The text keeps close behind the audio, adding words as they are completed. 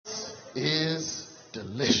is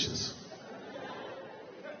delicious.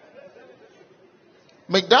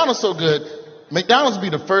 McDonald's so good. McDonald's be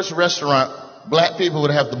the first restaurant black people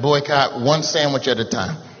would have to boycott one sandwich at a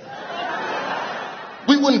time.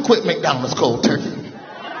 We wouldn't quit McDonald's cold turkey.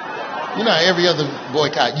 You know, every other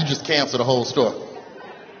boycott, you just cancel the whole store.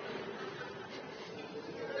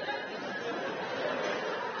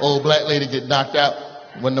 Old black lady get knocked out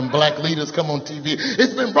when them black leaders come on TV.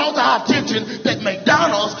 It's been brought to our attention that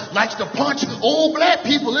McDonald's likes to punch old black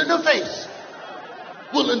people in the face.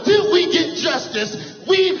 Well, until we get justice,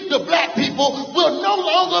 we, the black people, will no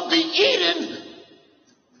longer be eating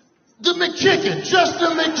the McChicken, just the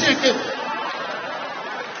McChicken,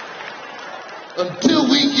 until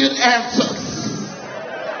we get answers.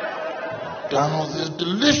 McDonald's is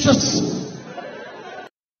delicious.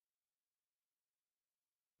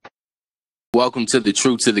 Welcome to the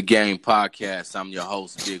True to the Game podcast. I'm your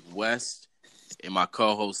host, Big West, and my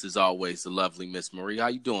co-host is always the lovely Miss Marie. How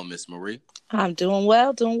you doing, Miss Marie? I'm doing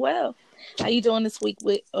well. How you doing this week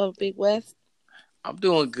with Big West? I'm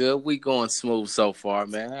doing good. We going smooth so far,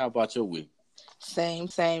 man. How about your week? Same.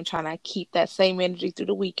 Trying to keep that same energy through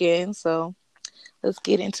the weekend. So let's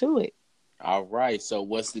get into it. All right. So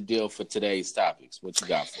what's the deal for today's topics? What you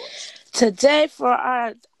got for us? Today for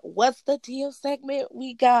our What's the Deal segment,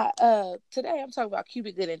 we got today I'm talking about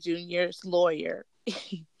Cuba Gooding Jr.'s lawyer.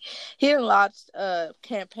 He launched a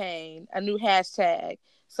campaign, a new hashtag.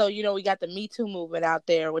 So, you know, we got the Me Too movement out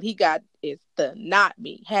there. What he got is the not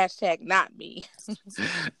me, hashtag not me.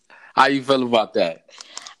 How you feel about that?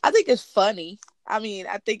 I think it's funny. I mean,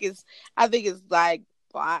 I think it's like,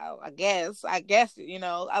 wow, I guess, you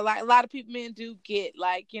know, a lot of people, men do get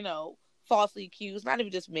like, you know, falsely accused, not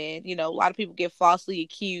even just men, you know, a lot of people get falsely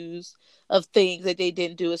accused of things that they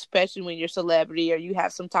didn't do, especially when you're a celebrity or you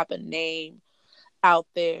have some type of name out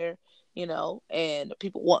there, you know, and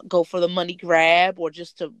people go for the money grab or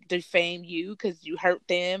just to defame you because you hurt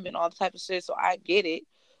them and all the type of shit. So I get it.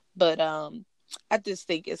 But I just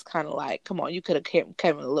think it's kind of like, come on, you could have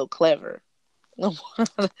kept a little clever. A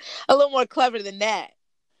little more clever than that.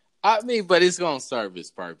 I mean, but it's going to serve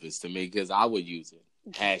its purpose to me because I would use it.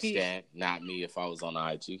 Hashtag, not me if I was on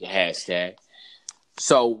IG. Hashtag.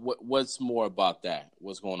 So what's more about that?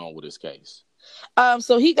 What's going on with this case?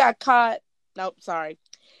 So he got caught. Nope, sorry.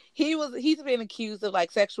 He's been accused of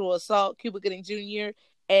like sexual assault, Cuba Gooding Jr.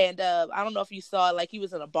 And I don't know if you saw, like he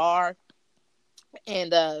was in a bar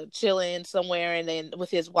and chilling somewhere, and then with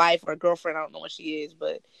his wife or girlfriend, I don't know what she is,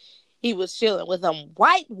 but he was chilling with a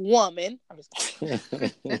white woman. I'm just kidding.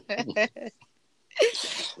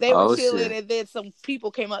 They were chilling, shit. And then some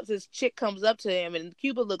people came up. This chick comes up to him, and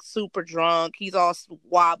Cuba looks super drunk. He's all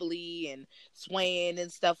wobbly and swaying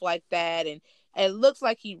and stuff like that, and it looks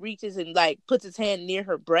like he reaches and like puts his hand near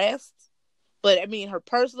her breast. But I mean, her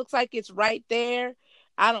purse looks like it's right there.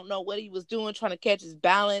 I don't know what he was doing, trying to catch his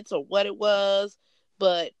balance or what it was,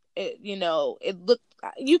 but it looked.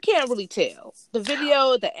 You can't really tell the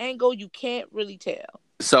video, the angle. You can't really tell.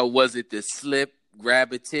 So was it the slip?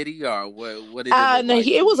 Grab a titty or what did it look no, like?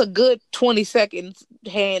 It was a good 20 seconds.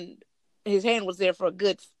 His hand was there for a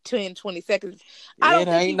good 10, 20 seconds. Yeah, I don't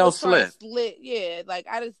think he was no slip. Yeah, like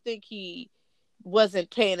I just think he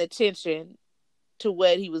wasn't paying attention to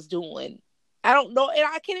what he was doing. I don't know, and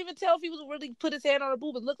I can't even tell if he was really put his hand on her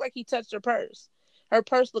boob. It looked like he touched her purse. Her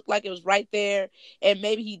purse looked like it was right there, and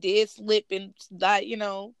maybe he did slip and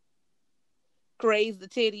graze the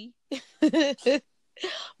titty.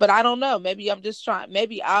 But I don't know. Maybe I'm trying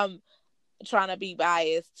to be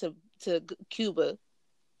biased to Cuba.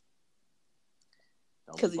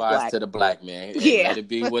 Don't be biased to the black man. Yeah. Let it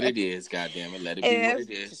be what it is, goddamn it. Let it be what it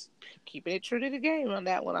is. Keeping it true to the game on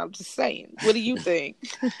that one. I'm just saying. What do you think?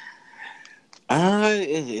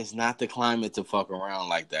 It's not the climate to fuck around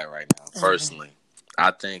like that right now, personally. I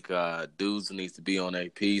think dudes need to be on their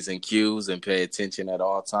P's and Q's and pay attention at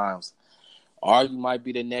all times. Or you might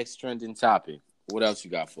be the next trending topic. What else you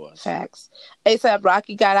got for us? Facts. A$AP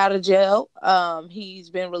Rocky got out of jail. He's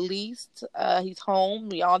been released. He's home.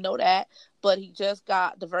 We all know that. But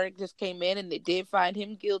the verdict just came in, and they did find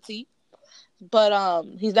him guilty. But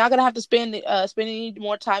he's not gonna have to spend any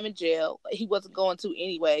more time in jail. He wasn't going to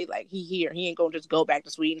anyway. Like he ain't gonna just go back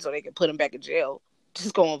to Sweden so they can put him back in jail.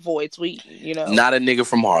 Just gonna avoid Sweden, you know. Not a nigga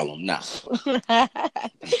from Harlem, nah.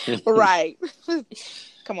 Right.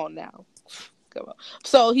 Come on now.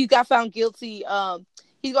 So he got found guilty.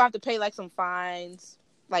 He's gonna have to pay like some fines.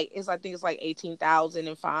 I think it's like $18,000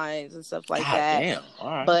 in fines and stuff like that. Damn. All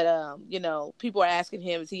right. But people are asking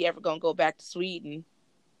him, is he ever gonna go back to Sweden?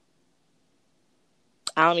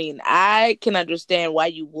 I mean, I can understand why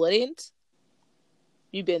you wouldn't.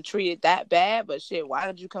 you've been treated that bad, but shit, why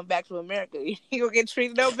did you come back to America? You ain't gonna get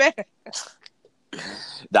treated no better.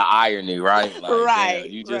 The irony, right? Like, Right,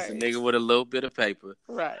 damn, you just a right. nigga with a little bit of paper.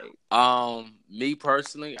 Right. Me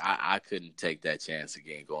personally, I couldn't take that chance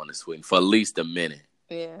again going to Sweden for at least a minute.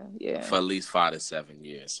 Yeah. For at least 5 to 7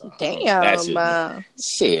 years. So, Damn.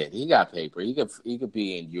 Shit, he got paper. He could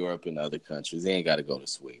be in Europe and other countries. He ain't got to go to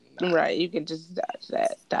Sweden. Nah. Right. You can just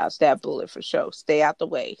dodge that bullet for sure. Stay out the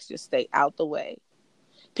way. Just stay out the way.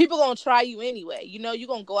 People gonna try you anyway. You know, you're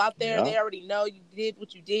gonna go out there. Yeah. They already know you did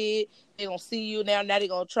what you did. They gonna see you now. Now they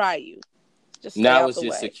gonna try you. Just stay now out it's the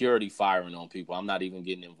just way. Security firing on people. I'm not even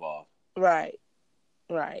getting involved. Right.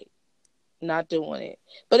 Not doing it.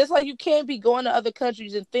 But it's like you can't be going to other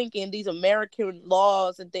countries and thinking these American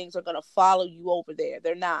laws and things are gonna follow you over there.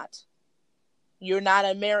 They're not. You're not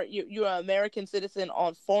You're an American citizen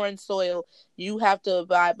on foreign soil. You have to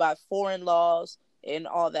abide by foreign laws and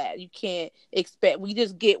all that. You can't expect. We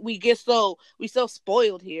so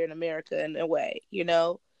spoiled here in America in a way. You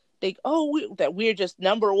know, think that we're just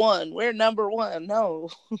number one. We're number one. No,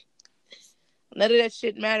 none of that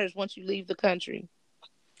shit matters once you leave the country.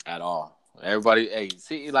 At all. Everybody, hey,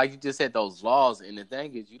 see, like you just said, those laws, and the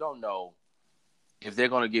thing is, you don't know if they're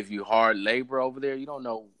going to give you hard labor over there. You don't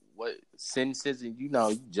know what sentences, and you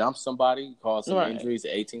jump somebody, cause some injuries,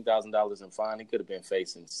 $18,000 in fine. He could have been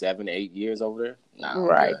facing 7-8 years over there. Nah,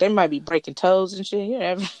 right. They might be breaking toes and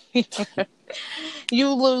shit. You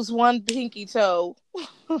lose one pinky toe.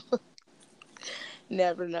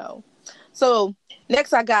 Never know. So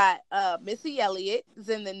next I got Missy Elliott is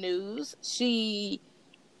in the news. She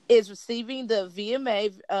is receiving the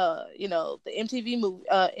VMA, the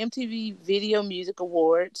MTV Video Music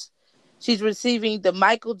Awards. She's receiving the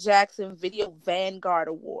Michael Jackson Video Vanguard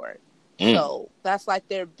Award. So that's like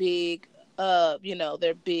their big,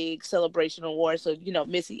 their big celebration award. So,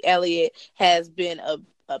 Missy Elliott has been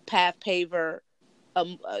a path paver,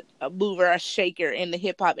 a mover, a shaker in the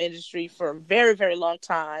hip hop industry for a very, very long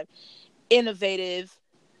time. Innovative.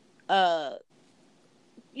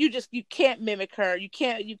 You can't mimic her. You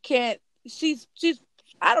can't. She's.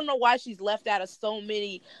 I don't know why she's left out of so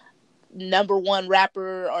many number one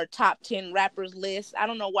rapper or top 10 rappers list. I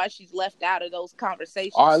don't know why she's left out of those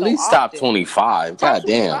conversations. Or at least top 25. God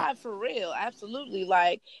damn. Top 25 for real. Absolutely.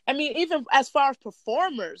 Like, I mean, even as far as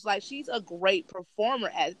performers, like she's a great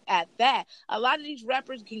performer at that. A lot of these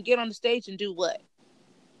rappers can get on the stage and do what?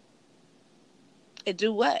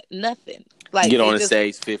 Nothing. Like, get on the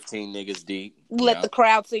stage 15 niggas deep. Let the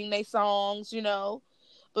crowd sing their songs,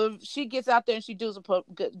 But she gets out there and she gives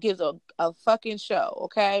a fucking show,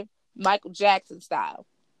 okay? Michael Jackson style.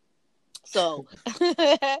 So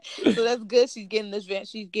that's good. She's getting this event.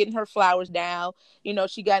 She's getting her flowers down.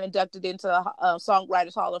 She got inducted into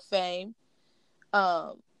Songwriters Hall of Fame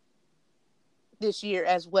this year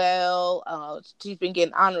as well. She's been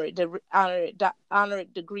getting honorary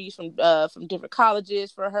degrees from different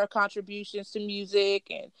colleges for her contributions to music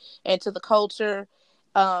and to the culture.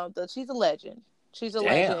 She's a legend. She's a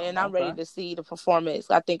legend, and I'm ready to see the performance.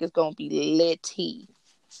 I think it's gonna be litty.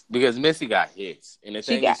 Because Missy got hits, and the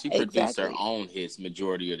thing is, she produced her own hits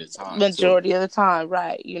majority of the time. Of the time,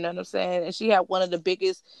 right? You know what I'm saying? And she had one of the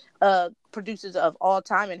biggest producers of all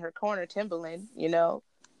time in her corner, Timbaland.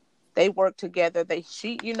 They worked together.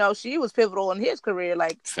 She was pivotal in his career.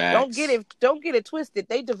 Like, facts. Don't get it twisted.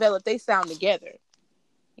 They developed they sound together.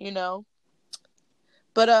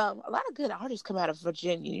 But a lot of good artists come out of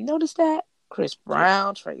Virginia. You notice that? Chris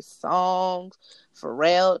Brown, Trey Songz,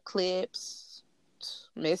 Pharrell, Eclipse,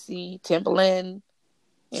 Missy, Timbaland.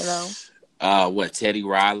 What? Teddy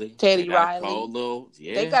Riley. Riley.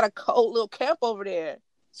 They got a cold little camp over there.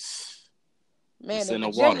 Man, the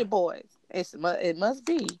Virginia boys. It must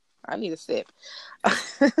be. I need a sip.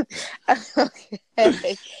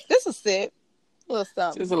 Okay. Just a sip. A little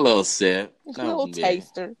something. Just a little sip. A little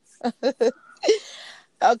taster.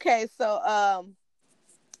 Okay, so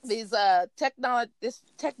this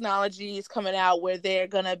technology is coming out where they're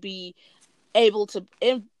gonna be able to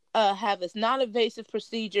have this non-invasive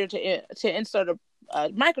procedure to insert a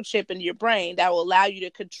microchip into your brain that will allow you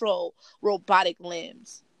to control robotic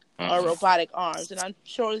limbs. Or robotic arms. And I'm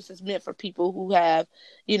sure this is meant for people who have,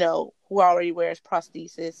 who already wears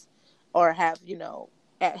prosthesis or have, or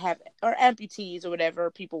amputees or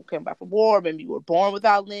whatever. People come back from war, maybe you were born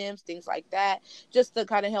without limbs, things like that, just to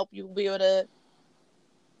kind of help you be able to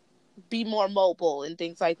be more mobile and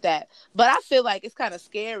things like that. But I feel like it's kind of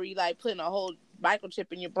scary, like putting a whole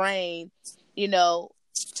microchip in your brain,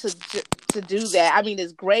 to do that. I mean,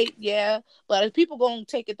 it's great, yeah, but if people gonna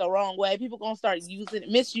take it the wrong way, people gonna start using it,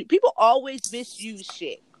 misuse. People always misuse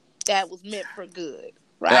shit that was meant for good.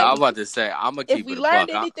 Yeah, right? I'm about to say, I'm gonna If keep we it a learned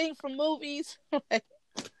buck. anything from movies,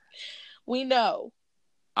 we know.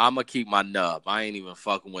 I'm gonna keep my nub. I ain't even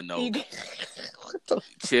fucking with no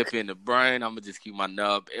chip in the brain. I'm gonna just keep my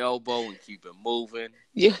nub elbow and keep it moving.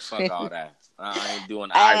 Yeah. Fuck all that. I ain't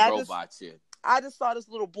doing I iRobot shit. I just saw this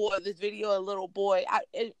little boy, this video, a little boy.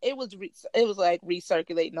 It was like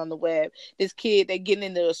recirculating on the web. This kid, they getting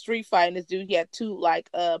into a street fight, and this dude, he had two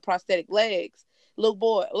like prosthetic legs. Little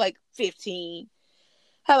boy, like 15,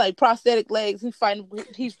 had like prosthetic legs. He's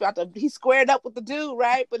squared up with the dude,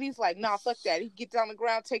 right? But he's like, nah, fuck that. He gets on the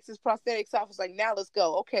ground, takes his prosthetics off. It's like, now let's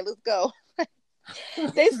go. Okay, let's go.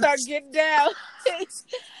 They start getting down.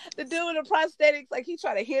 The dude in the prosthetics, like he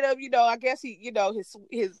trying to hit him, I guess he,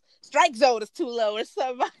 his strike zone is too low or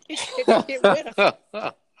something. Get with him.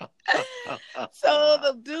 So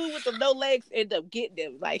the dude with the no legs ended up getting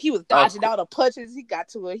him. Like he was dodging all the punches. He got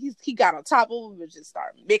to it. He got on top of him and just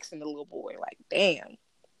started mixing the little boy. Like, damn.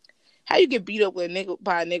 How you get beat up by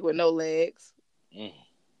a nigga with no legs? Mm.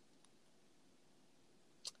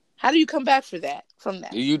 How do you come back from that?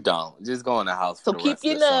 You don't. Just go in the house for so the keep rest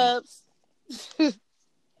your of the nubs.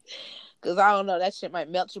 Because I don't know, that shit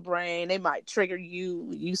might melt your brain. They might trigger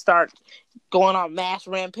you. You start going on mass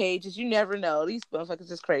rampages. You never know. These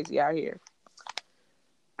motherfuckers is crazy out here.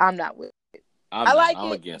 I'm not with it.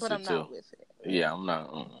 I'm against but I'm too. Not with it. Yeah, I'm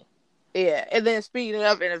not. Yeah, and then speaking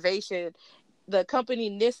of innovation, the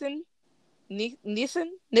company Nissin,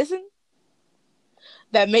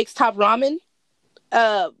 that makes Top Ramen,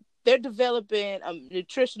 they're developing a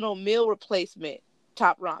nutritional meal replacement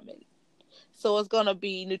Top Ramen. So it's going to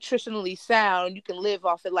be nutritionally sound. You can live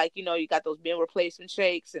off it like, you got those meal replacement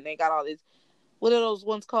shakes and they got all this, what are those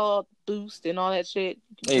ones called? Boost and all that shit.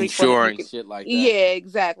 Ensure and shit like that. Yeah,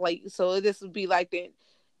 exactly. So this would be like the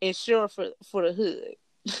Ensure for the hood.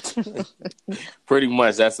 Pretty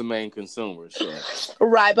much. That's the main consumer. Shit.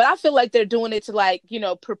 Right. But I feel like they're doing it to like,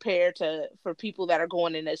 prepare for people that are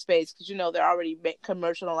going in that space. Because, they're already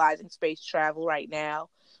commercializing space travel right now.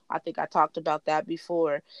 I think I talked about that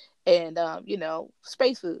before. And,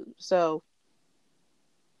 space food. So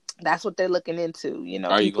that's what they're looking into.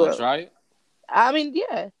 Are you going to try it? I mean,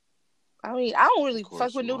 yeah. I mean, I don't really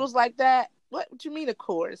fuck with noodles like that. What you mean, of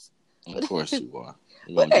course? Of course you are.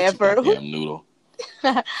 Whatever. Damn noodle.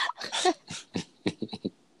 I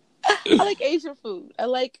like Asian food. I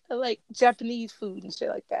like Japanese food and shit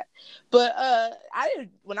like that. But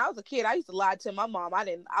when I was a kid, I used to lie to my mom.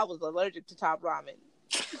 I was allergic to Top Ramen.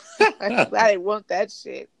 I didn't want that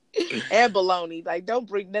shit. And bologna. Like, don't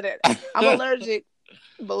bring none of that. I'm allergic.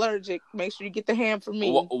 Make sure you get the ham for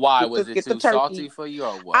me. Why? Was it too salty for you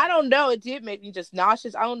or what? I don't know. It did make me just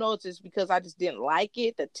nauseous. I don't know. It's just because I just didn't like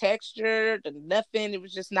it. The texture, the nothing. It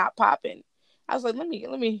was just not popping. I was like, let me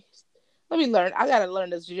learn. I gotta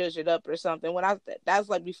learn to zhuzh it up or something. That's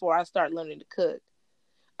like before I start learning to cook.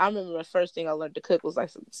 I remember the first thing I learned to cook was like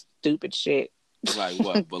some stupid shit. Like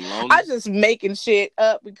what? Bologna? I was just making shit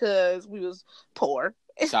up because we was poor.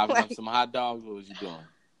 Chopping up some hot dogs. What was you doing?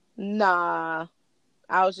 Nah,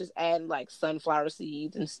 I was just adding like sunflower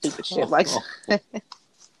seeds and stupid shit like.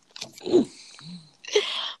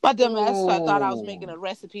 My dumb ass thought I was making a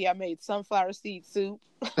recipe. I made sunflower seed soup.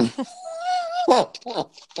 I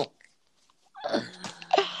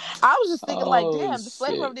was just thinking, damn, the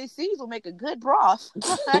flavor of these seeds will make a good broth.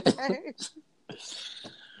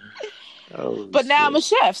 But now I'm a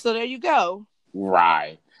chef, so there you go.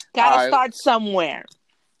 Right. Gotta start somewhere.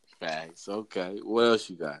 Facts. Okay. What else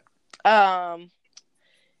you got?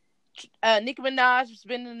 Nicki Minaj has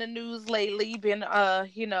been in the news lately. Been,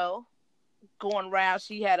 going around.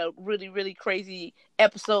 She had a really, really crazy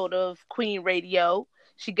episode of Queen Radio.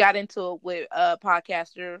 She got into it with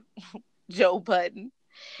podcaster Joe Budden.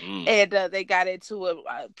 And they got into it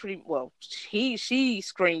pretty well. She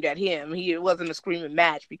screamed at him. It wasn't a screaming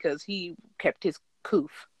match because he kept his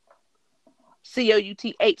coof.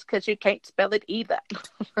 COUTH, because you can't spell it either.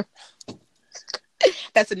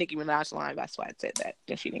 That's a Nicki Minaj line. That's why I said that.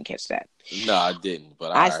 If she didn't catch that. No, I didn't.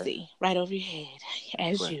 But I see. Right over your head,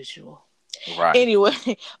 as usual. Right. Anyway,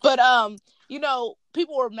 but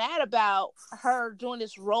people were mad about her doing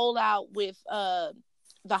this rollout with the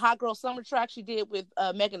Hot Girl Summer track she did with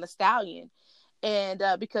Megan Thee Stallion. And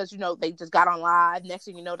because, they just got on live. Next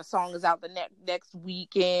thing you know, the song is out the next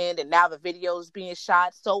weekend. And now the video is being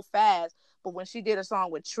shot so fast. But when she did a song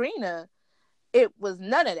with Trina, it was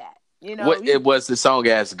none of that. Was the song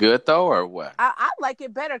as good, though, or what? I like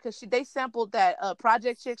it better because they sampled that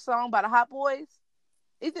Project Chick song by the Hot Boys.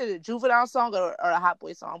 Either the Juvenile song or a Hot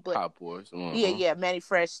Boy song. But Hot Boys. Mm-hmm. Yeah. Manny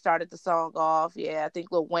Fresh started the song off. Yeah, I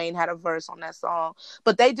think Lil Wayne had a verse on that song.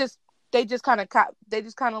 But they just kind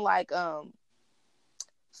of like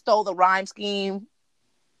stole the rhyme scheme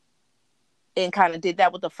and kind of did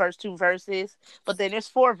that with the first 2 verses. But then there's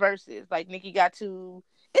 4 verses. Like Nicki got to.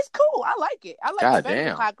 It's cool. I like it. I like God it better than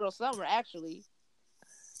damn. Hot Girl Summer, actually.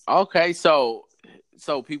 Okay, so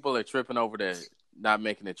people are tripping over the not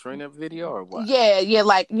making a Trina video or what? Yeah,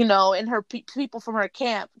 like, you know, and her people from her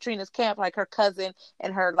camp, Trina's camp, like her cousin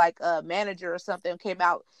and her like manager or something came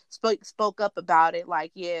out, spoke up about it.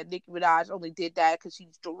 Like, yeah, Nicki Minaj only did that because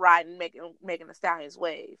she's riding, making the Stallions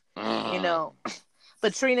wave, you know.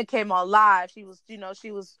 But Trina came on live. She was, you know,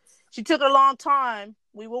 she took a long time.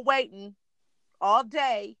 We were waiting all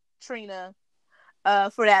day, Trina,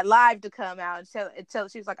 for that live to come out and tell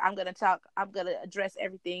she was like, I'm gonna address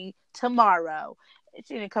everything tomorrow. And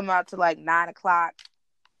she didn't come out till like 9:00,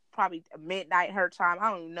 probably midnight her time. I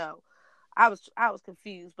don't even know. I was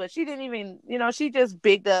confused, but she didn't even, you know, she just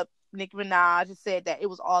bigged up Nicki Minaj and said that it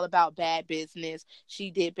was all about bad business. She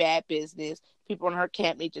did bad business. People in her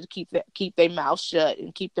camp need to keep their mouth shut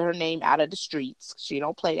and keep her name out of the streets. She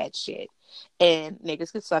don't play that shit, and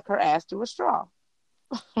niggas can suck her ass through a straw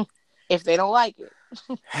if they don't like it.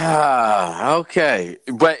 Okay,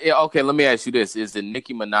 but okay, let me ask you this: is the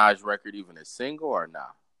Nicki Minaj record even a single or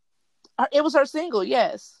not? It was her single,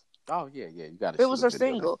 yes. Oh yeah, you got it. It was her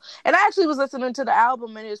single, and I actually was listening to the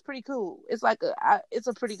album, and it was pretty cool. It's like it's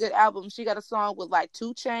a pretty good album. She got a song with like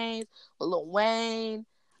 2 Chainz, with Lil Wayne,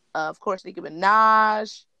 of course Nicki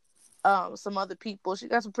Minaj, some other people. She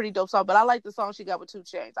got some pretty dope songs, but I like the song she got with 2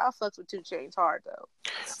 Chainz. I fucks with 2 Chainz hard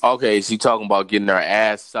though. Okay, is she talking about getting her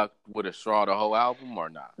ass sucked with a straw the whole album or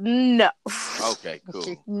not? No. Okay,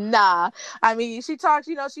 cool. Nah, I mean she talks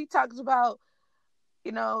about.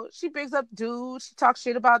 You know, she brings up dudes. She talks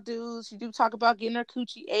shit about dudes. She do talk about getting her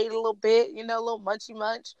coochie ate a little bit, you know, a little munchy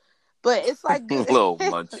munch. But it's like good. Little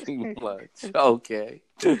munchy munch. Okay.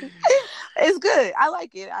 It's good. I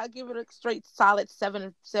like it. I give it a straight solid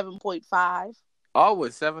 7.5. Oh,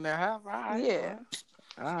 it's 7.5. All right. Yeah,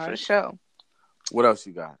 all right, for sure. What else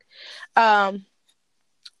you got?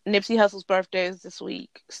 Nipsey Hussle's birthday is this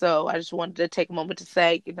week, so I just wanted to take a moment to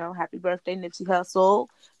say, you know, happy birthday, Nipsey Hussle.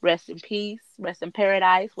 Rest in peace, rest in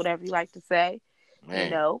paradise, whatever you like to say. Man. You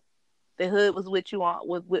know, the hood was with you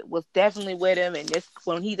was definitely with him, and this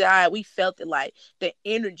when he died, we felt it like the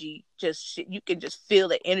energy you can just feel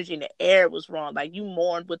the energy in the air was wrong. Like you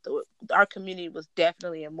mourned our community was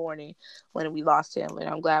definitely in mourning when we lost him, and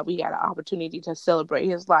I'm glad we got an opportunity to celebrate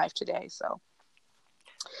his life today. So,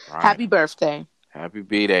 right. Happy birthday. Happy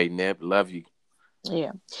B-Day, Nip. Love you.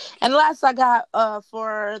 Yeah. And last I got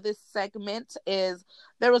for this segment is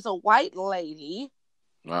there was a white lady.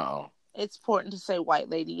 Uh-oh. It's important to say white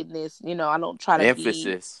lady in this. You know, I don't try to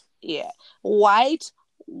emphasis. Yeah. White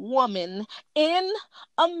woman in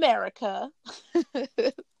America.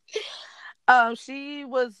 She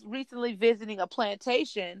was recently visiting a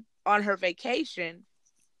plantation on her vacation,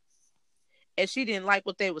 and she didn't like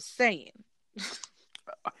what they were saying.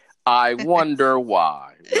 I wonder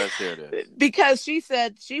why. Let's hear this. Because she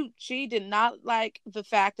said she did not like the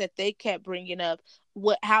fact that they kept bringing up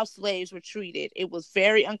how slaves were treated. It was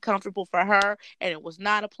very uncomfortable for her, and it was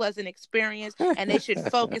not a pleasant experience. And they should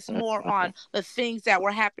focus more on the things that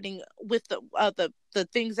were happening with the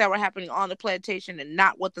things that were happening on the plantation, and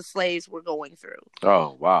not what the slaves were going through.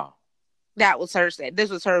 Oh wow. That was her say. This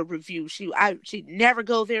was her review. She'd never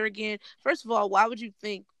go there again. First of all, why would you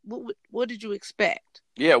think? What did you expect?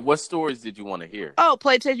 Yeah, what stories did you want to hear? Oh,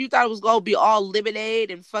 Playtest, you thought it was gonna be all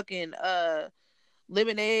lemonade and fucking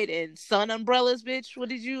lemonade and sun umbrellas, bitch. What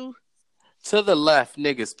did you? To the left,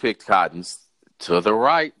 niggas picked cottons. To the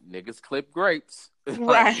right, niggas clipped grapes.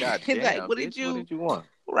 Right. God damn, like, what did you want?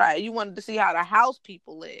 Right. You wanted to see how the house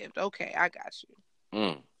people lived. Okay, I got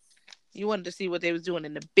you. You wanted to see what they was doing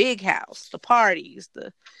in the big house, the parties,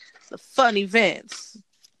 the fun events.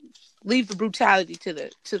 Leave the brutality to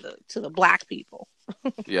the black people.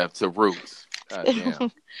 Yeah, to roots. God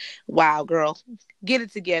damn. Wow, girl, get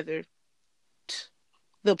it together.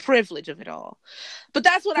 The privilege of it all. But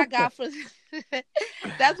that's what I got for.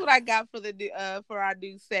 That's what I got for for our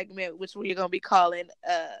new segment, which we're gonna be calling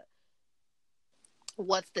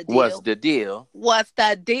 "What's the Deal?" What's the deal? What's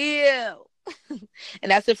the deal?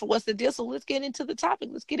 And that's it for What's the Deal. So let's get into the topic.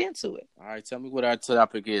 Let's get into it. All right, tell me what our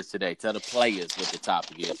topic is today. Tell the players what the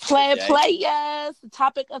topic is. Players. The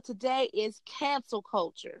topic of today is cancel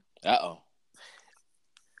culture. Uh-oh.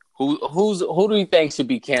 Who do you think should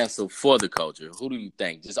be canceled for the culture? Who do you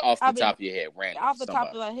think? Just off the top of your head, random. Off the top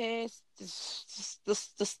of my head,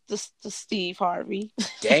 the Steve Harvey.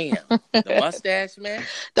 Damn, the mustache man.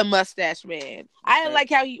 The mustache man. I don't like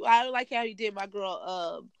how he did my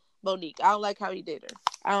girl Monique. I don't like how he did her.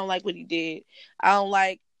 I don't like what he did. I don't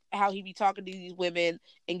like how he be talking to these women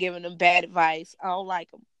and giving them bad advice. I don't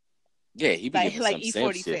like him. Yeah, he be giving Like some E40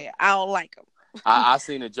 simp shit. said, I don't like him. I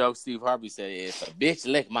seen a joke Steve Harvey said, if a bitch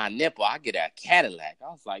lick my nipple, I get a Cadillac. I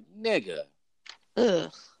was like, nigga.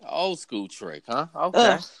 Ugh. Old school trick, huh? Okay.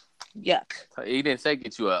 Ugh. Yuck. He didn't say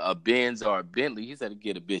get you a Benz or a Bentley. He said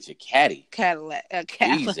get a bitch a Caddy. Cadillac.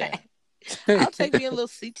 Easy. I'll take me a little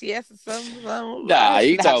CTS or something. Nah,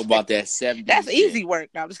 he talking about that 70s. That's shit. easy work.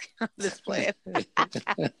 No, I'm just playing.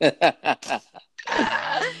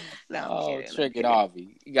 No, Tricking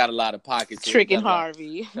Harvey. You got a lot of pockets. Tricking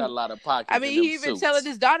Harvey. Got a lot of pockets. I mean, he even telling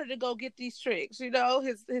his daughter to go get these tricks. You know,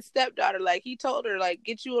 his stepdaughter, like he told her, like,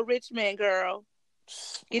 get you a rich man, girl.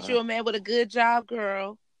 Get you a man with a good job,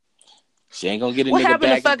 girl. She ain't gonna get a what nigga happened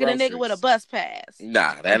bag to fucking of a nigga with a bus pass?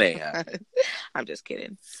 Nah, that ain't happening. I'm just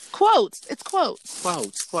kidding. Quotes. It's quotes.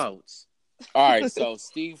 Quotes. All right, so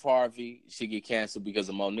Steve Harvey should get canceled because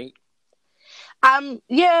of Monique.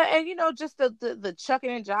 Yeah, and you know, just the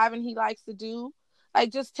chucking and jiving he likes to do,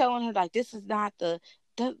 like just telling her like this is not the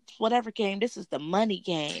whatever game, this is the money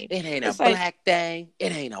game. It ain't a black thing.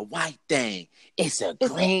 It ain't a white thing. It's a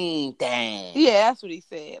green thing. Yeah, that's what he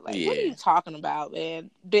said. Like, what are you talking about,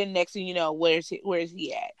 man? Then next thing you know, where's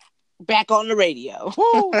he at? Back on the radio.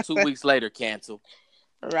 2 weeks later, cancel.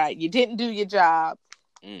 Right, you didn't do your job.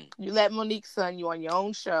 You let Monique son you on your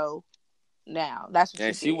own show. Now that's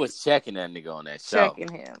what she was checking that nigga on that show.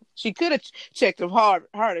 Checking him. She could have checked him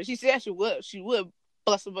harder. She said she would. She would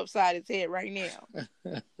bust him upside his head right now.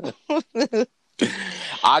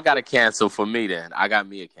 I got a cancel for me then. I got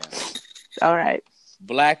me a cancel. All right.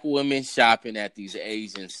 Black women shopping at these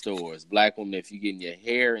Asian stores. Black women, if you're getting your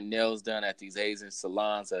hair and nails done at these Asian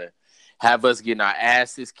salons, have us getting our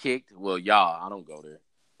asses kicked. Well, y'all, I don't go there.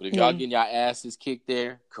 But if y'all getting your asses kicked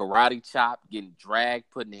there, karate chop, getting dragged,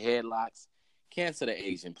 put in headlocks, cancel the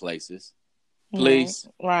Asian places. Please.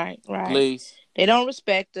 Right. Please. They don't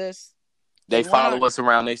respect us. They follow us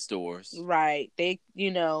around their stores. Right. They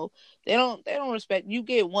don't respect. You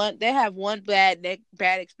get one. They have one bad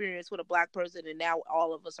experience with a black person, and now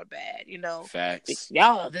all of us are bad. You know. Facts.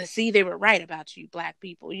 Y'all, see, they were right about you, black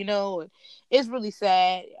people. You know, and it's really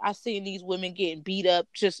sad. I seen these women getting beat up,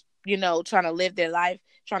 just trying to live their life,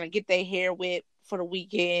 trying to get their hair whipped for the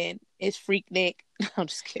weekend. It's Freaknik. I'm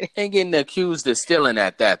just kidding. And getting accused of stealing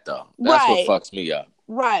at that though. That's what fucks me up.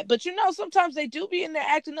 Right, but sometimes they do be in there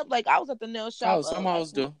acting up. Like I was at the nail shop. Oh, some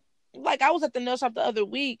hoes do. Like I was at the nail shop the other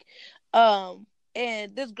week, and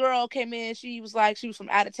this girl came in. She was from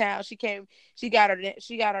out of town. She came. She got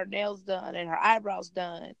her nails done and her eyebrows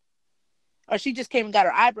done, or she just came and got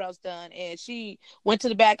her eyebrows done. And she went to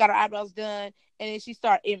the back, got her eyebrows done, and then she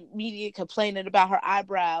started immediately complaining about her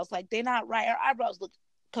eyebrows. Like they're not right. Her eyebrows look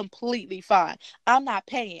completely fine. I'm not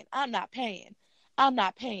paying.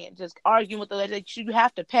 Just arguing with the lady. Like, you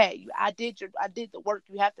have to pay. I did the work.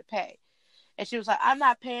 You have to pay. And she was like, I'm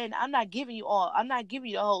not paying. I'm not giving you all. I'm not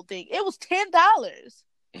giving you the whole thing. It was $10.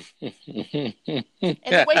 And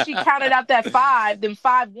the way she counted out that them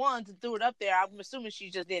 5 ones and threw it up there, I'm assuming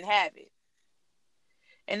she just didn't have it.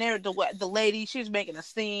 And there, the lady, she was making a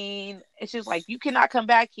scene, and she was like, "You cannot come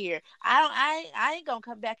back here. I ain't gonna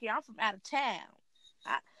come back here. I'm from out of town."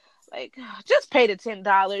 Just pay the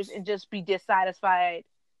 $10 and just be dissatisfied.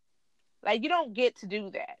 Like, you don't get to do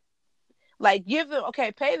that. Like,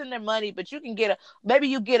 pay them their money, but you can maybe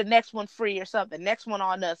you get a next one free or something, next one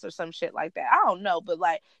on us or some shit like that. I don't know, but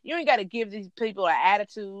like, you ain't got to give these people an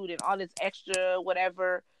attitude and all this extra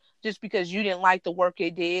whatever just because you didn't like the work they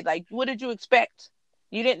did. Like, what did you expect?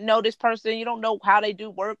 You didn't know this person. You don't know how they do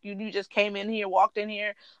work. You just came in here, walked in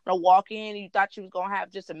here, or walk in, and you thought you was going to have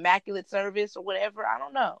just immaculate service or whatever. I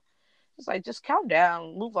don't know. It's like, just calm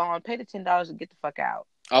down, move on, pay the $10 and get the fuck out.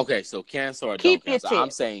 Okay, so cancel or Keep don't cancel?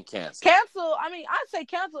 I'm saying cancel. Cancel. I mean, I say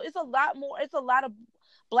cancel. It's a lot more. It's a lot of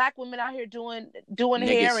black women out here doing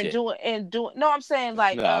hair and doing. No, I'm saying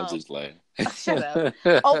like. No, I'm just playing. Shut up.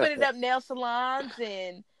 Opening up nail salons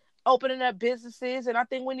and opening up businesses, and I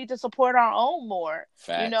think we need to support our own more.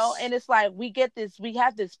 Facts. And it's like we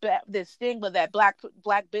have this stigma that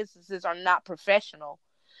black businesses are not professional.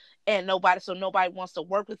 And nobody wants to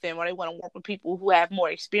work with them, or they want to work with people who have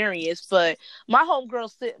more experience. But my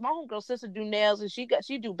homegirl sister do nails, and she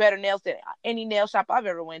do better nails than any nail shop I've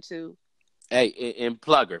ever went to. Hey, and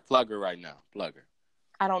plug her right now. Plug her.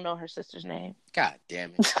 I don't know her sister's name. God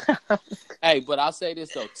damn it. Hey, but I'll say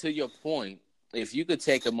this though, to your point, if you could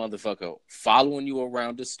take a motherfucker following you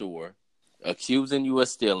around the store, accusing you of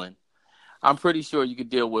stealing, I'm pretty sure you could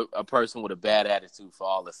deal with a person with a bad attitude for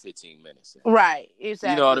all the 15 minutes. Right,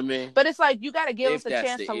 exactly. You know what I mean? But it's like you got to give us If a that's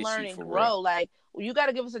chance the to issue learn and for grow. real. Like you got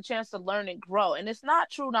to give us a chance to learn and grow. And it's not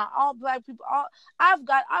true. Not all black people. I've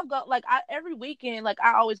got like every weekend, like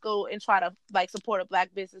I always go and try to like support a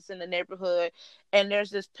black business in the neighborhood. And there's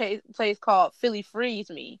this place called Philly Freeze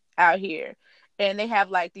Me out here. And they have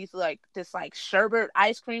like these like this like sherbet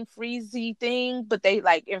ice cream freezy thing, but they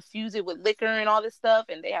like infuse it with liquor and all this stuff,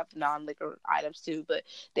 and they have non-liquor items too. But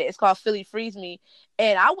it's called Philly Freeze Me,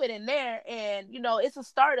 and I went in there, and you know it's a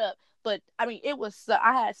startup, but I mean it was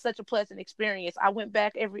I had such a pleasant experience. I went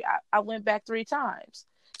back I went back 3 times.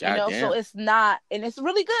 You know, so it's not, and it's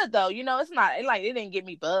really good though. You know, it's not like it didn't get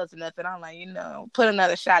me buzzed or nothing. I'm like, you know, put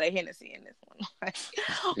another shot of Hennessy in this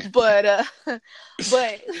one. but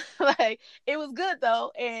like it was good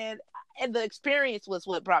though, and the experience was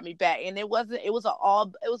what brought me back. And it was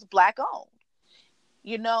black owned.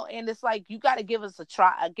 You know, and it's like you got to give us a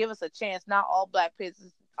try, give us a chance. Not all black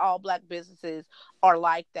businesses are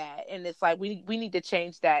like that, and it's like we need to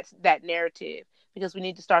change that narrative. Because we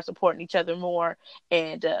need to start supporting each other more,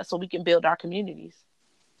 and so we can build our communities.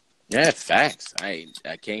 Yeah, facts. I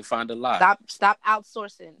can't find a lie. Stop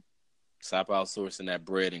outsourcing. Stop outsourcing that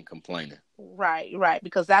bread and complaining. Right.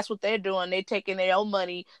 Because that's what they're doing. They're taking their own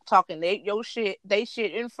money, talking they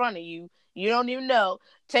shit in front of you. You don't even know.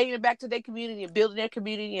 Taking it back to their community and building their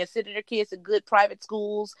community and sending their kids to good private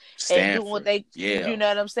schools. Stanford, and doing what they, yeah. You know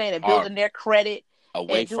what I'm saying, and building their credit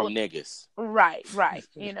away from niggas. Right.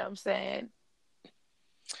 You know what I'm saying.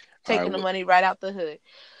 Taking the money right out the hood.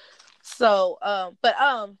 So, but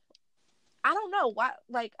I don't know why.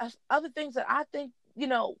 Like other things that I think, you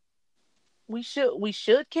know, we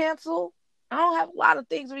should cancel. I don't have a lot of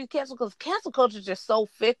things we cancel because cancel culture is just so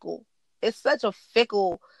fickle. It's such a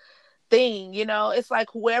fickle thing, you know. It's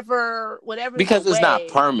like whatever. Because it's not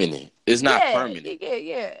permanent. It's not permanent.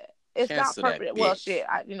 Yeah. It's cancel not permanent. Well, shit.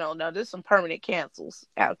 There's some permanent cancels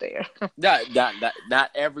out there.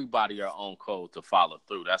 Not everybody are on code to follow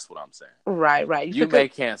through. That's what I'm saying. Right. You may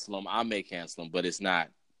cancel them. I may cancel them, but it's not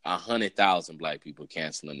 100,000 black people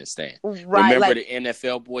canceling the stand. Right. Remember the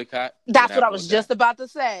NFL boycott? That's what I was just about to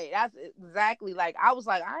say. That's exactly like I was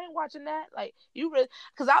like, I ain't watching that. Like you really,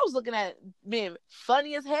 because I was looking at it being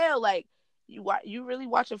funny as hell. Like you really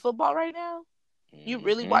watching football right now? You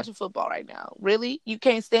really watching football right now? Really? You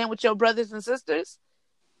can't stand with your brothers and sisters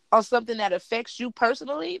on something that affects you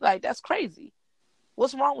personally? Like, that's crazy.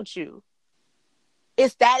 What's wrong with you?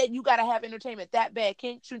 It's that you got to have entertainment that bad.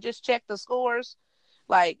 Can't you just check the scores?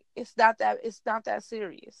 Like, it's not that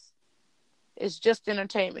serious. It's just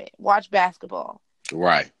entertainment. Watch basketball.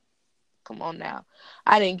 Right. Come on now.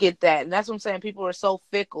 I didn't get that. And that's what I'm saying. People are so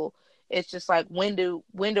fickle. It's just like when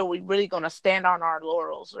are we really gonna stand on our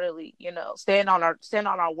laurels? Really, you know, stand on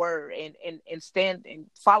our word and stand and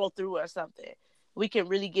follow through or something. We can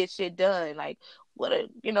really get shit done. Like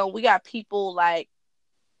we got people like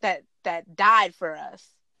that died for us,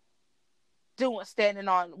 standing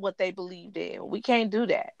on what they believed in. We can't do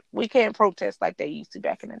that. We can't protest like they used to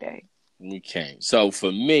back in the day. We can't. So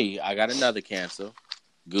for me, I got another cancel.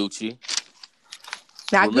 Gucci.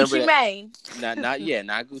 Not Gucci Mane. Not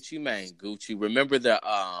Gucci Mane. Gucci. Remember the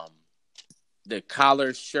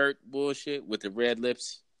collar shirt bullshit with the red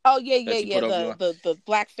lips? Oh yeah. The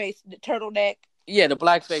blackface, the turtleneck. Yeah, the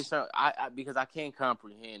blackface. I because I can't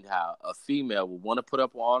comprehend how a female would want to put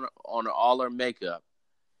up on all her makeup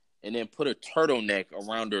and then put a turtleneck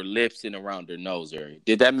around her lips and around her nose area.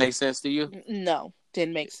 Did that make sense to you? No,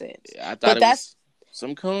 didn't make sense. I thought was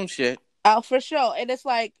some coon shit. Oh, for sure. And it's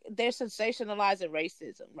like they're sensationalizing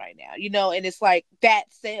racism right now, you know, and it's like that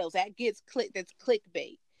sells, that gets that's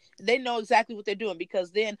clickbait. They know exactly what they're doing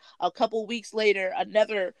because then a couple weeks later,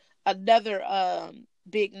 another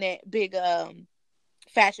big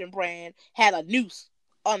fashion brand had a noose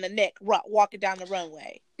on the neck walking down the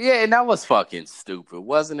runway. Yeah, and that was fucking stupid,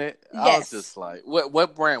 wasn't it? Yes. I was just like,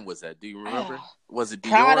 what brand was that? Do you remember? Was it Dior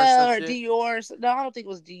Prada or Dior? No, I don't think it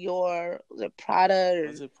was Dior. Was it Prada?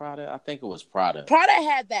 Was it Prada? I think it was Prada. Prada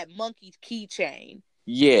had that monkey keychain.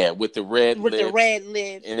 Yeah, with the red lips. The red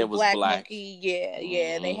lips. And it was black. Monkey.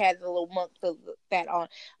 Yeah. And they had the little that on.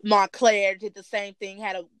 Montclair did the same thing.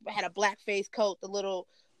 Had a blackface coat. The little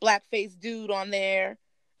blackface dude on there.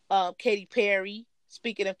 Katy Perry.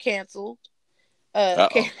 Speaking of canceled.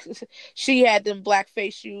 She had them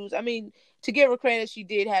blackface shoes. I mean, to give her credit, she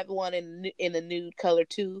did have one in a nude color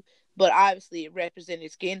too, but obviously it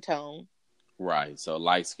represented skin tone. Right. So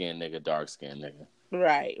light skinned nigga, dark skinned nigga.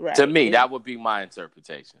 Right. To me, that would be my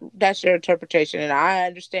interpretation. That's your interpretation, and I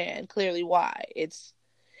understand clearly why. It's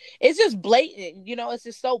it's just blatant. You know, it's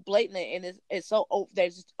just so blatant, and it's so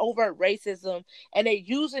there's overt racism, and they're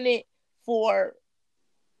using it for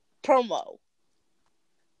promo.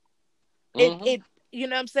 It you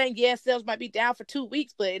know what I'm saying? Yeah, sales might be down for 2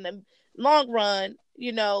 weeks, but in the long run,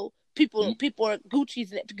 you know, people are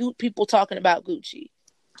Gucci's people talking about Gucci.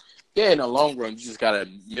 Yeah, in the long run, you just got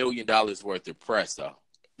 $1 million worth of press, though.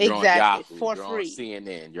 You're exactly. on Yahoo, For you're free. on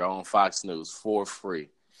CNN, you're on Fox News for free.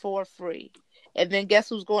 For free. And then guess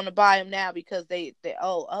who's going to buy them now because they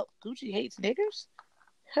Gucci hates niggers?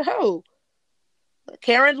 Oh.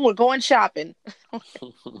 Karen, we're going shopping.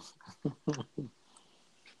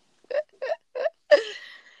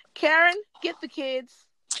 Karen, get the kids.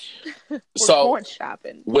 We're going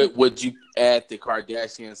shopping. Would you add the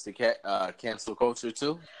Kardashians to cancel culture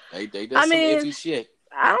too? They did some iffy shit.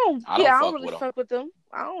 I don't really fuck with them.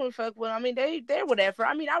 I don't really fuck with them. I mean, they're whatever.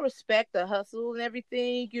 I mean, I respect the hustle and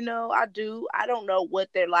everything. You know, I do. I don't know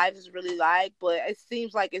what their life is really like, but it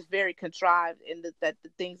seems like it's very contrived in the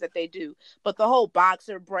things that they do. But the whole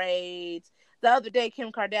boxer braids. The other day,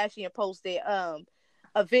 Kim Kardashian posted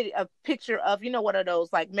a picture of, you know, one of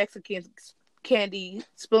those like Mexican candy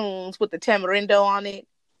spoons with the tamarindo on it.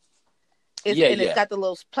 It's got the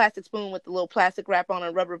little plastic spoon with the little plastic wrap on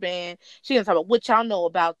a rubber band. She gonna talk about what y'all know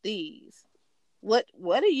about these. What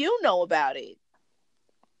do you know about it?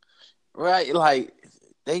 Right, like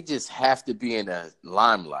they just have to be in the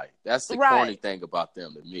limelight. That's the corny thing about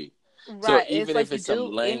them to me. Right. So even if it's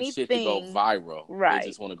some lame shit to go viral, they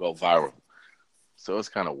just want to go viral. So it's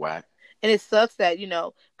kind of whack. And it sucks that, you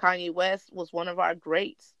know, Kanye West was one of our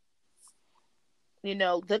greats. You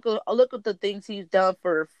know, look at the things he's done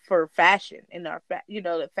for fashion in our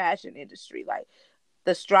the fashion industry, like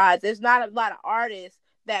the strides. There's not a lot of artists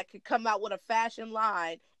that could come out with a fashion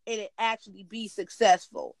line and it actually be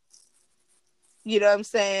successful. You know what I'm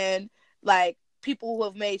saying? Like people who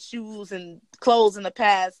have made shoes and clothes in the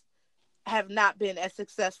past have not been as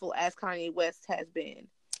successful as Kanye West has been.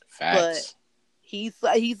 Facts.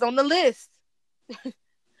 But he's on the list.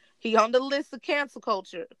 He on the list of cancel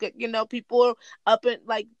culture. You know, people are up and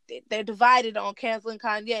like they're divided on canceling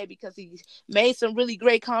Kanye because he made some really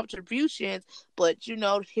great contributions, but you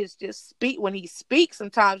know, his just when he speaks,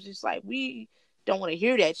 sometimes it's like we don't want to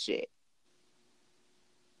hear that shit.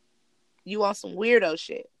 You want some weirdo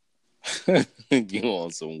shit. You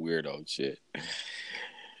want some weirdo shit.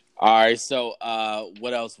 All right, so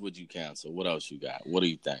what else would you cancel? What else you got? What do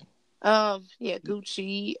you think?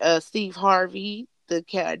 Gucci, Steve Harvey, the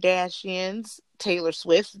Kardashians, Taylor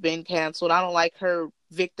Swift's been canceled. I don't like her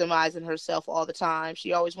victimizing herself all the time.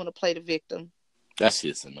 She always want to play the victim. That's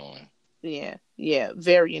just annoying. Yeah,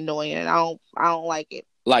 very annoying. And I don't like it.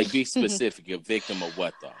 Like, be specific. A victim of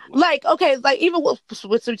what though? Like okay, like even with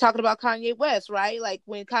we're talking about Kanye West, right? Like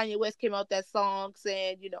when Kanye West came out that song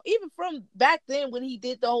saying, you know, even from back then when he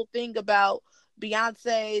did the whole thing about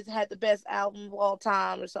Beyonce's had the best album of all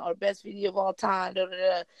time or best video of all time,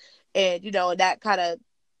 and you know, that kind of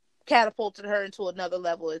catapulted her into another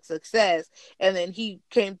level of success. And then he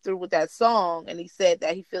came through with that song and he said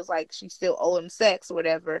that he feels like she still owe him sex or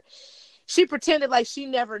whatever. She pretended like she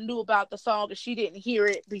never knew about the song and she didn't hear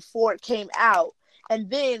it before it came out. And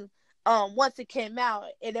then once it came out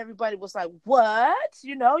and everybody was like, what?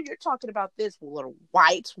 You know, you're talking about this little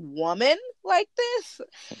white woman like this?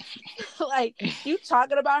 Like, you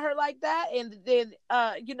talking about her like that? And then,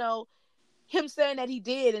 you know, him saying that he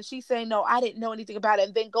did and she saying, no, I didn't know anything about it.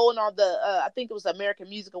 And then going on the, I think it was American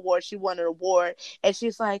Music Awards, she won an award. And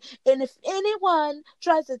she's like, and if anyone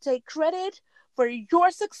tries to take credit for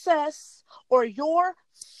your success or your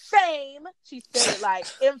fame, she said it like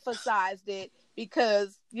emphasized it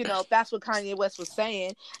because, you know, that's what Kanye West was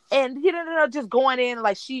saying. And, you know, just going in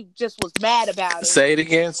like she just was mad about it. Say it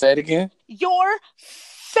again. Your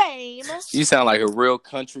fame. You sound like a real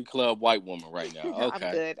country club white woman right now.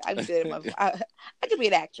 Okay. I'm good. I could be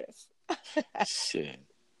an actress. Shit.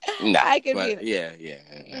 Nah, I could be yeah.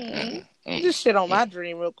 Mm-hmm. Just shit on my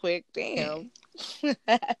dream real quick. Damn.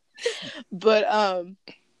 But I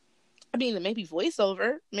mean, maybe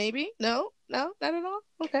voiceover. Maybe no, not at all.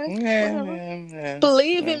 Okay,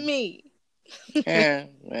 believe in me. Yeah.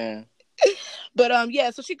 But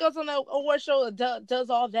so she goes on the award show, does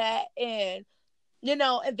all that, and you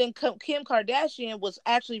know, and then Kim Kardashian was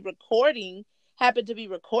actually happened to be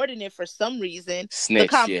recording it for some reason.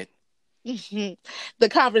 Snitch shit. The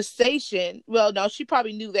conversation. Well, no, she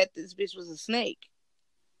probably knew that this bitch was a snake.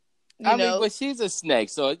 I mean, but she's a snake,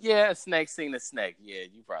 so yeah, a snake seen a snake. Yeah,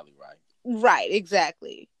 you're probably right. Right,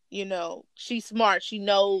 exactly. You know, she's smart. She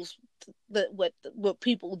knows what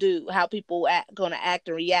people do, how people gonna act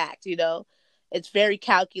and react. You know, it's very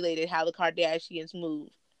calculated how the Kardashians move.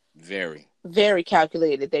 Very. Very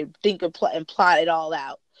calculated. They think and plot it all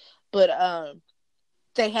out. But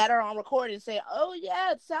they had her on recording saying, "Oh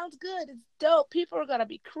yeah, it sounds good. It's dope. People are gonna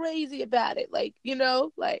be crazy about it." Like, she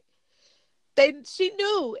knew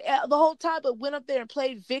the whole time, but went up there and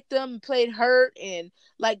played victim, played hurt, and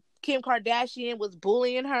like Kim Kardashian was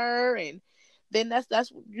bullying her, and then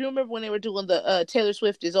that's you remember when they were doing the Taylor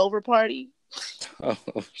Swift is over party? Oh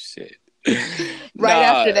shit.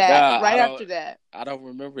 After that. I don't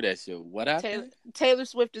remember that shit. What happened? Taylor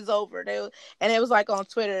Swift is over. And it was like on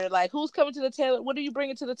Twitter, like, who's coming to the Taylor? What are you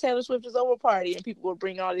bringing to the Taylor Swift is over party? And people were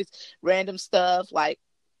bringing all these random stuff, like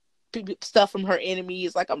stuff from her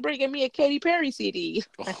enemies. Like, I'm bringing me a Katy Perry CD.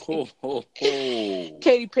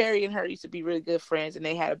 Katy Perry and her used to be really good friends, and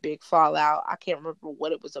they had a big fallout. I can't remember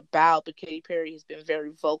what it was about, but Katy Perry has been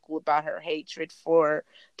very vocal about her hatred for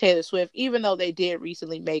Taylor Swift, even though they did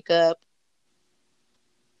recently make up.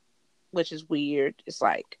 Which is weird. It's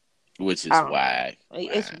like, which is whack.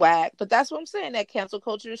 It's whack. But that's what I'm saying. That cancel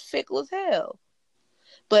culture is fickle as hell.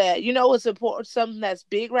 But you know what's important? Something that's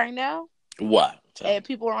big right now. What? And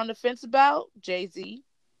people are on the fence about Jay-Z.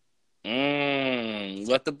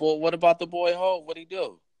 What about the boy Ho? What'd he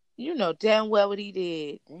do? You know damn well what he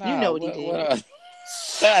did. You know what he did.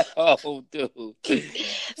 That whole dude.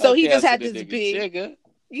 So he just had this big. Sugar.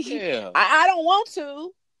 Yeah. I don't want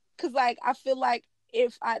to, because like I feel like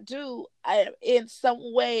if I do, I in some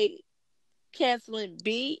way canceling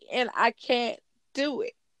B, and I can't do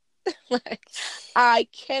it. Like I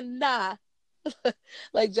cannot.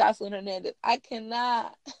 Like Jocelyn Hernandez, I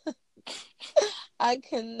cannot.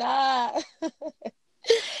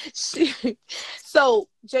 So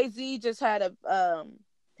Jay-Z just had a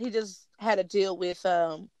deal with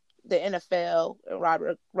the NFL,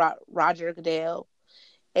 Roger Goodell,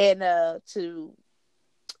 and to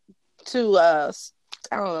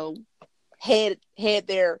I don't know, head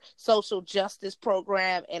their social justice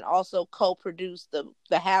program, and also co-produce the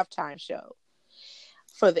halftime show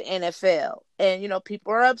for the NFL. And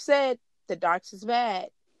people are upset. The Darks is mad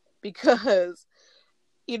because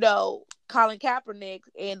Colin Kaepernick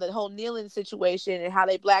and the whole kneeling situation, and how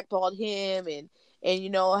they blackballed him, and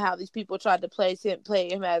how these people tried to play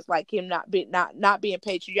him as like him not being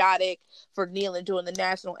patriotic for kneeling during the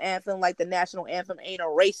national anthem, like the national anthem ain't a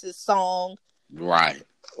racist song. Right.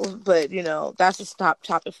 But that's a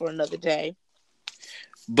topic for another day.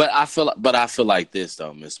 But I feel like this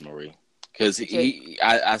though, Miss Marie, because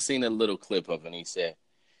I seen a little clip of it, and he said,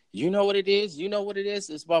 "You know what it is? You know what it is?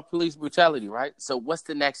 It's about police brutality, right? So what's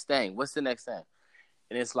the next thing?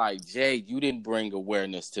 And it's like, Jay, you didn't bring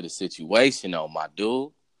awareness to the situation, though, my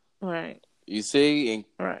dude. Right. You see? And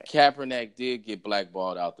right. Kaepernick did get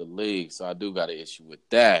blackballed out the league, so I do got an issue with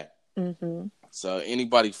that. Mm-hmm. So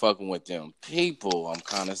anybody fucking with them people, I'm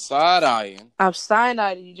kind of side-eyeing. I'm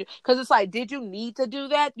side-eyeing you. Because it's like, did you need to do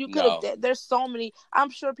that? You could have. No. There's so many. I'm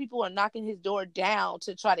sure people are knocking his door down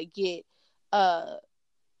to try to get to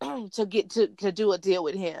do a deal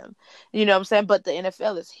with him. You know what I'm saying? But the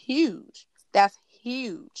NFL is huge. That's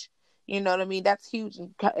huge. You know what I mean? That's huge.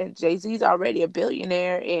 And Jay-Z's already a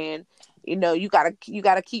billionaire, and you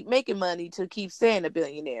gotta keep making money to keep staying a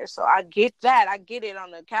billionaire. So I get that. I get it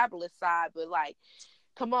on the capitalist side, but like,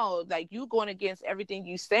 come on, like you going against everything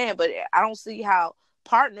you stand. But I don't see how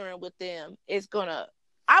partnering with them is gonna.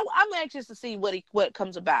 I'm anxious to see what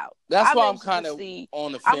comes about. That's why I'm kind of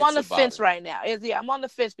on the fence. I'm on the fence right now. I'm on the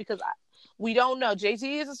fence because we don't know.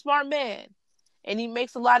 Jay-Z is a smart man, and he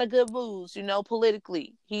makes a lot of good moves,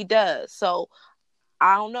 politically. He does. So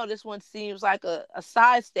I don't know. This one seems like a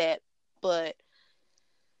sidestep, but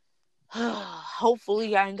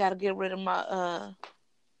hopefully I ain't got to get rid of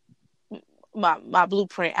my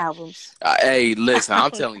Blueprint albums. Hey, listen,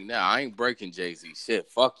 I'm telling you now, I ain't breaking Jay-Z shit.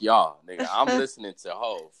 Fuck y'all, nigga. I'm listening to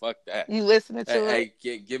Ho. Fuck that. You listening to it?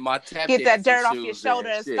 Hey, get my tap. Get that dirt off your shoulder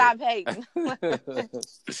and stop hating.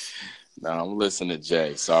 No, I'm listening to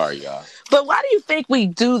Jay. Sorry, y'all. But why do you think we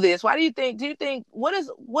do this? Do you think what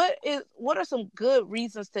are some good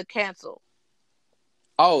reasons to cancel?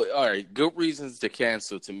 Oh, all right. Good reasons to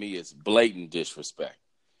cancel to me is blatant disrespect.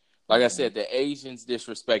 Like I said, the Asians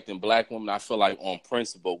disrespecting black women, I feel like on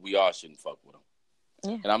principle, we all shouldn't fuck with them.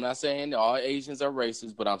 Yeah. And I'm not saying all Asians are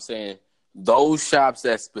racist, but I'm saying those shops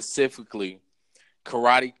that specifically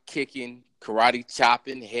karate kicking, karate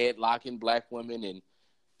chopping, headlocking black women, and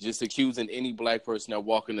just accusing any black person that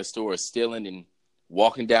walk in the store of stealing and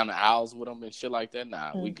walking down the aisles with them and shit like that,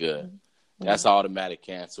 nah, we good. Mm-hmm. That's automatic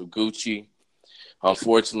cancel. Gucci,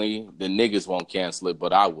 unfortunately, the niggas won't cancel it,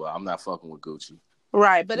 but I will. I'm not fucking with Gucci.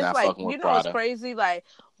 Right, but it's Not like, fucking with it's Prada. crazy. Like,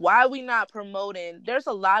 why are we not promoting? There's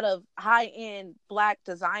a lot of high-end Black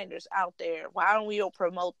designers out there. Why don't we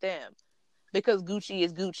promote them? Because Gucci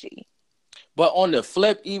is Gucci. But on the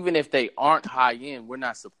flip, even if they aren't high end, we're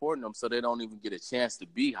not supporting them, so they don't even get a chance to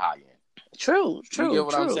be high end. True, You get true,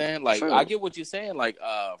 what I'm true, saying? Like, true. I get what you're saying. Like,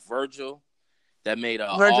 Virgil that made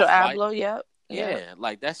a Virgil Off-White. Abloh, yep. Yeah,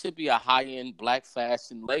 like that should be a high end Black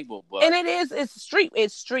fashion label. But And it's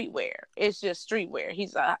streetwear. It's just streetwear.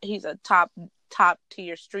 He's a top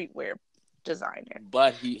tier streetwear designer.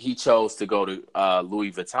 But he chose to go to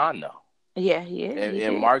Louis Vuitton though. Yeah, he is.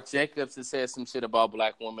 And Marc Jacobs has said some shit about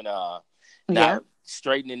Black women not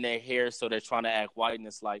straightening their hair, so they're trying to act white. And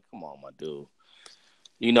it's like, come on, my dude.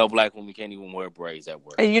 Black women can't even wear braids at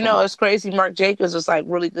work. And it's crazy. Marc Jacobs was like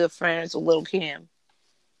really good friends with Lil' Kim.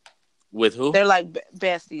 With who? They're like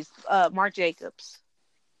besties. Marc Jacobs.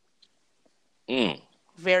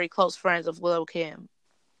 Very close friends of Lil' Kim.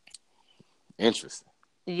 Interesting.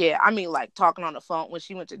 Yeah, I mean, like talking on the phone when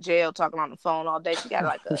she went to jail, talking on the phone all day. She got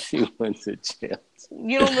like a. She went to jail.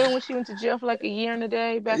 You don't remember when she went to jail for like a year and a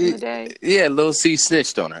day back in the day? Yeah, Lil C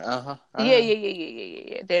snitched on her. Uh-huh.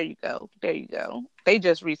 Yeah. There you go. They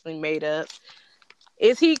just recently made up.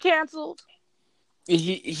 Is he canceled?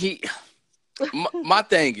 My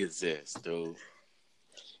thing is this, dude.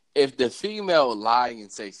 If the female lie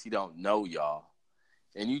and say she don't know y'all,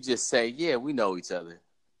 and you just say, yeah, we know each other,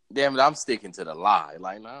 damn it, I'm sticking to the lie.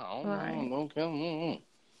 Like, no, I ain't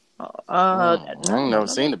never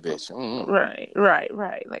seen the bitch.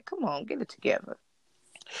 Right. Like, come on, get it together.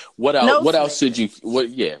 What else? What else should you?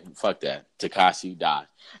 Yeah, fuck that. Tekashi died.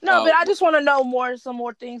 No, but I just want to know some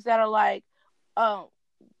more things that are like,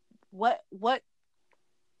 what,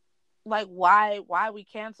 like why we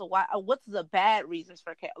cancel? What's the bad reasons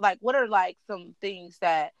for cancel? Like, what are like some things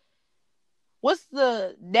that? What's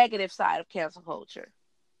the negative side of cancel culture?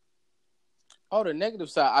 Oh, the negative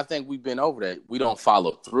side, I think we've been over that. We don't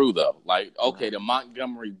follow through, though. Like, okay, the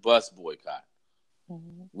Montgomery bus boycott.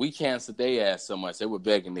 Mm-hmm. We canceled their ass so much, they were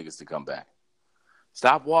begging niggas to come back.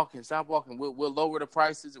 Stop walking. We'll lower the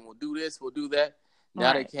prices and we'll do this, we'll do that.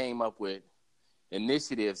 Now They came up with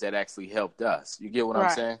initiatives that actually helped us. You get what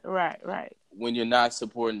I'm saying? Right. When you're not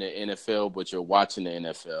supporting the NFL, but you're watching the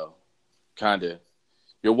NFL, kind of.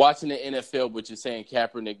 You're watching the NFL, but you're saying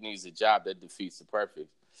Kaepernick needs a job, that defeats the purpose.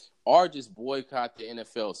 Or just boycott the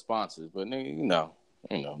NFL sponsors. But,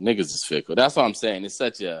 niggas is fickle. That's what I'm saying. It's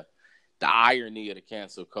such the irony of the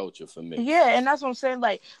cancel culture for me. Yeah, and that's what I'm saying.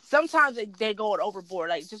 Like, sometimes they go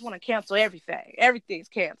overboard. Like, just want to cancel everything. Everything's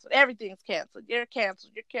canceled. You're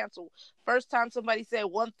canceled. First time somebody said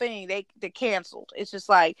one thing, they canceled. It's just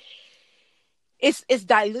like, it's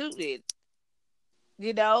diluted.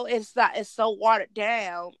 It's so watered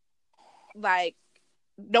down. Like,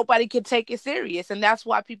 nobody can take it serious, and that's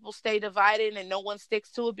why people stay divided and no one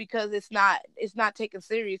sticks to it, because it's not taken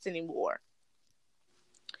serious anymore.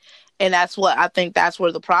 And that's what I think, that's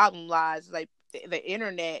where the problem lies. Like, the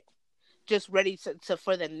internet just ready to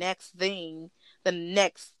for the next thing,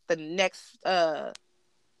 just the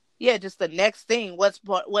next thing. What's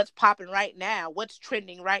popping right now? What's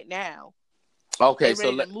trending right now? Okay,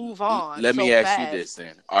 so move on. Let me ask you this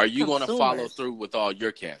then: are you going to follow through with all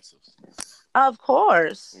your cancels? Of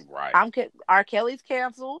course. Right. R. Kelly's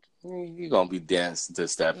canceled. You're going to be dancing to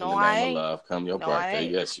Step in the Name of Love come your birthday.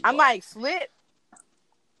 Yes, you are. I might slip,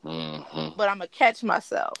 mm-hmm. but I'm going to catch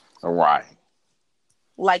myself. Right.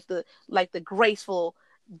 Like the graceful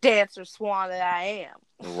dancer swan that I am.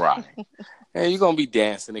 Right. And you're going to be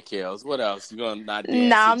dancing to Kells. What else? You're going to not dance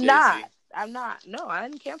No, to I'm Jay-Z? not. I'm not. No, I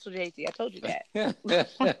didn't cancel Jay-Z. I told you that. What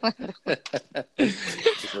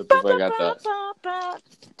the fuck I thought?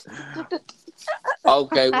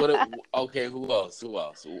 Okay. Who else?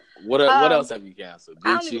 What else have you canceled? Gucci?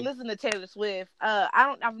 I don't even listen to Taylor Swift.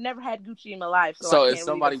 I've never had Gucci in my life. So if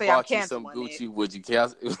somebody bought you some Gucci, would you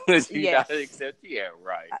cancel? Would you not accept? Yeah,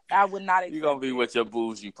 right. I would not accept. You're gonna be with your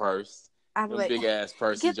bougie purse. I'm like, big ass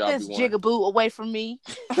purses. Get this jigaboo away from me.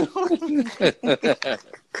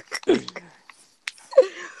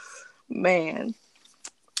 Man,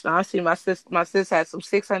 I see my sis had some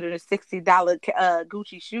 $660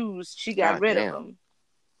 Gucci shoes. She got rid of them.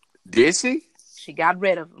 Did she? She got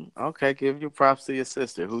rid of them. Okay, give your props to your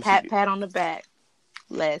sister. Pat on the back.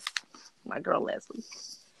 My girl Leslie.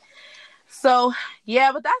 So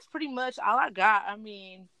yeah, but that's pretty much all I got. I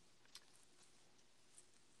mean,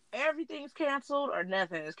 everything's canceled or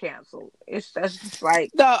nothing is canceled. That's just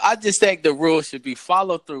like No, I just think the rule should be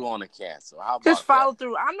follow through on the cancel. How about just follow that?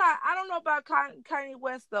 through. I don't know about Kanye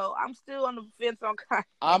West though. I'm still on the fence on Kanye.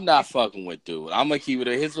 I'm not fucking with dude. I'm gonna keep it.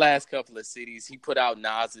 His last couple of CDs, he put out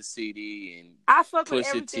Nas's CD and I fuck with Pusha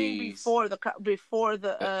everything T's. before the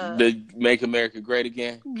The Make America Great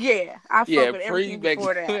Again. yeah. I Yeah, fuck with everything Make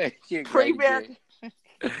before that. America Great Pre-America,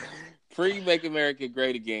 Again. Make America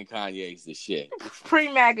Great Again. Kanye's the shit.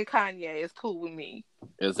 pre-MAGA Kanye is cool with me.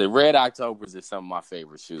 It's the Red Octobers is some of my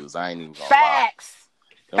favorite shoes. I ain't even gonna lie. Facts.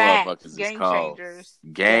 Them motherfuckers Game is cold. changers.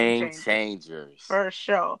 Game changers. For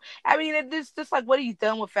sure. I mean, it's just like what he's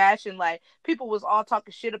done with fashion. Like, people was all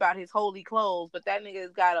talking shit about his holy clothes, but that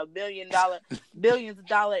nigga's got a billions of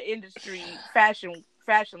dollar industry fashion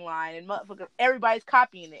line, and motherfuckers, everybody's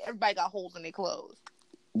copying it. Everybody got holes in their clothes.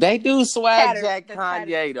 They do swag jack the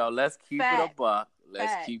Kanye though. Let's keep it a buck.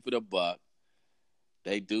 Fact. Keep it a buck.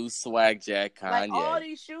 They do swag jack Kanye. Like, all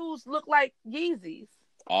these shoes look like Yeezys.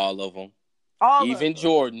 All of them. Even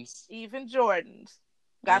Jordans. Even Jordans.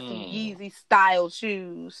 Got some Yeezy style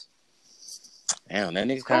shoes. Damn, that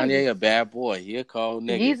nigga Kanye a bad boy. He a cold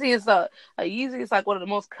nigga. Yeezy is like one of the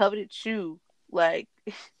most coveted shoes. Like,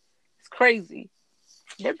 it's crazy.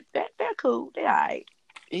 They're cool. They're alright.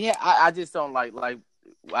 Yeah, I just don't like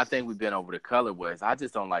I think we've been over the colorways. I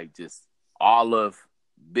just don't like just olive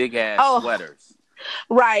big ass sweaters.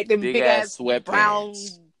 Right, the big ass sweatpants. Brown,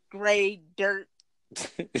 gray, dirt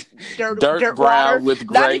brown water. with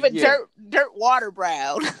gray. Not even dirt water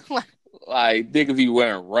brown. Like nigga be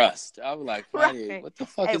wearing rust. I was like, right. What the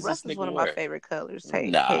fuck is rust this nigga is one of my favorite colors.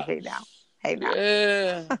 Hey now.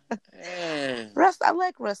 Yeah. Rust, I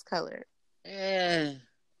like rust color. Yeah.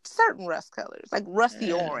 Certain rust colors, like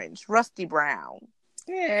rusty orange, rusty brown.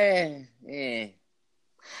 Yeah.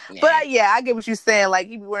 But I get what you're saying. Like,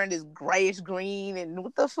 he be wearing this grayish green, and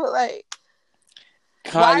what the fuck, like.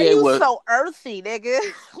 Why are you so earthy, nigga?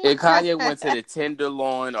 If Kanye went to the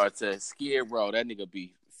Tenderloin or to Skid Row, that nigga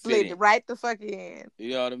be fitting right the fuck in.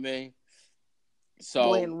 You know what I mean? So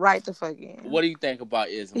blend right the fuck in. What do you think about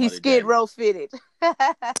Ism? He's Skid Row fitted.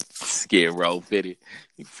 Skid Row fitted.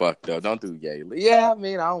 He fucked up. Don't do Ye. Yeah, I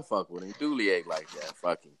mean, I don't fuck with him. Do Ye like that.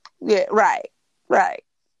 Fuck him. Yeah, right.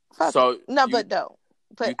 Fuck so him. No, but don't.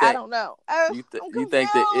 But I don't know. You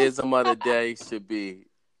think the ism of the day should be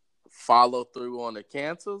follow through on the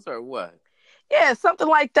cancels or what? Yeah, something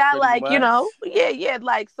like that. Pretty like, much. you know,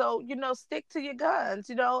 like, so, stick to your guns,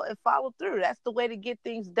 and follow through. That's the way to get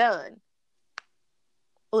things done.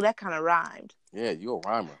 Oh, that kind of rhymed. Yeah, you a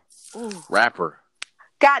rhymer. Ooh. Rapper.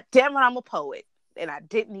 God damn it, I'm a poet. And I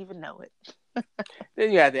didn't even know it.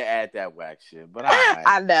 Then you had to add that whack shit, but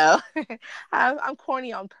I know. I'm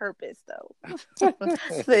corny on purpose, though.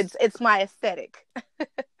 it's my aesthetic.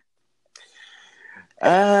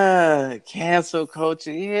 Cancel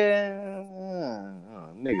culture, yeah.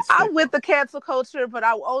 Niggas I'm with the cancel culture, but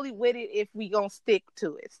I'm only with it if we gonna stick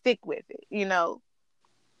to it. Stick with it,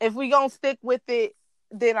 If we gonna stick with it,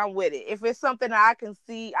 then I'm with it. If it's something that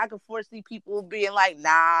I can foresee people being like,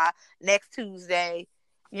 nah, next Tuesday,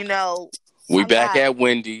 We back at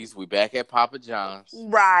Wendy's. We back at Papa John's.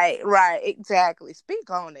 Right, exactly. Speak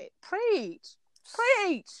on it. Preach.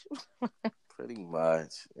 Pretty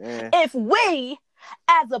much. Yeah. If we,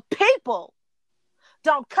 as a people,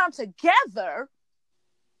 don't come together,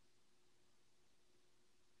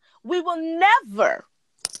 we will never.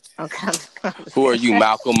 Okay. Who are you,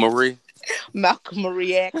 Malcolm Marie? Malcolm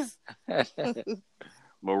Marie X.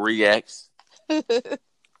 Marie X.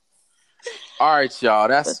 All right, y'all.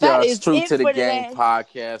 That's True to the Game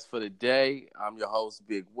podcast for the day. I'm your host,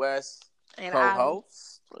 Big West. And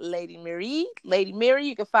co-host, Lady Mary. Lady Mary,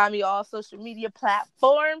 you can find me on all social media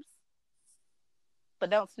platforms.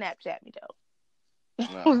 But don't Snapchat me, though.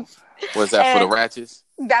 No. What's that, for the ratchets?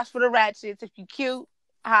 That's for the ratchets. If you cute,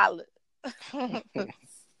 holla.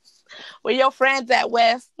 Where your friends at,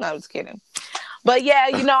 West? No, I'm just kidding. But yeah,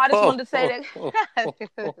 I just wanted to say that.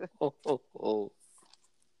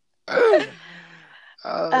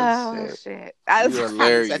 Oh shit! You're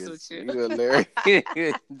hilarious. You're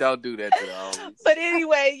hilarious. Don't do that to the homies. But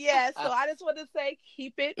anyway, so I just want to say,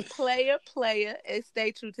 keep it player, and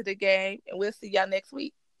stay true to the game. And we'll see y'all next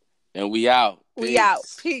week. And we out. We out.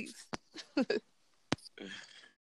 Peace.